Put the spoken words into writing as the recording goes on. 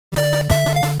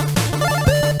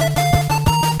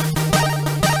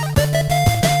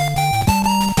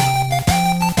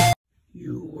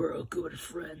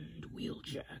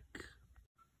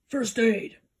First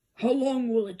aid. How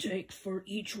long will it take for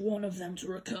each one of them to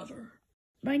recover?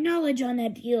 My knowledge on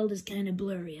that field is kind of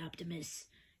blurry, Optimus.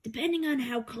 Depending on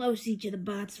how close each of the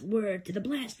bots were to the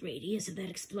blast radius of that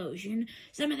explosion,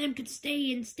 some of them could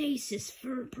stay in stasis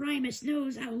for Primus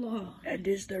knows how long. And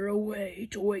is there a way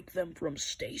to wake them from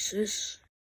stasis?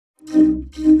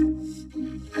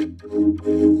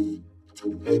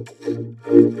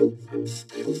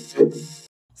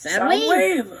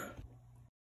 Soundwave!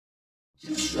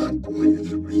 Your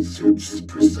shockwave research is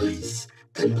precise.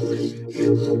 And playing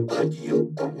yellow audio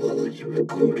while you're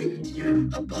recording your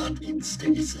bot in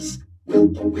stasis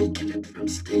will awaken it from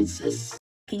stasis.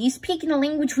 Can you speak in a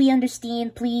language we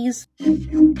understand, please?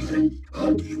 If you play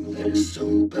audio that is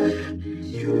so bad,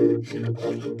 you're in an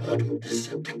Autobot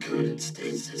Decepticon in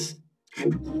stasis.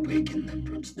 It will awaken them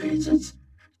from stasis.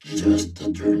 Just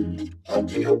to turn the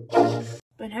audio off.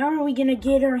 But how are we gonna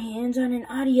get our hands on an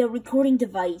audio recording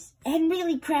device and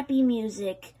really crappy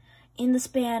music in the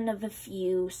span of a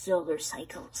few solar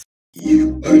cycles?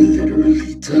 You are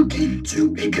literally talking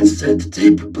to a cassette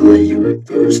tape player at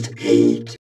first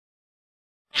aid.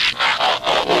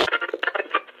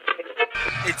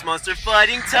 It's monster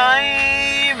fighting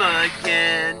time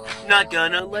again. Not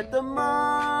gonna let the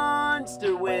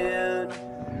monster win.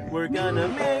 We're gonna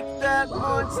make that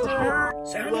monster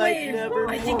hurt like never before.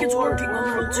 I think it's working a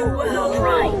little too well.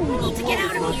 Right, we need to get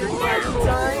out of here now.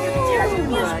 Terrible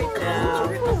music will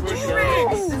rip us to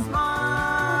shreds.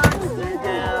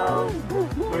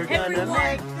 We're gonna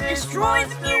make this destroy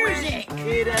the music.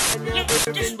 It has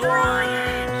never been Destroy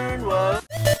it.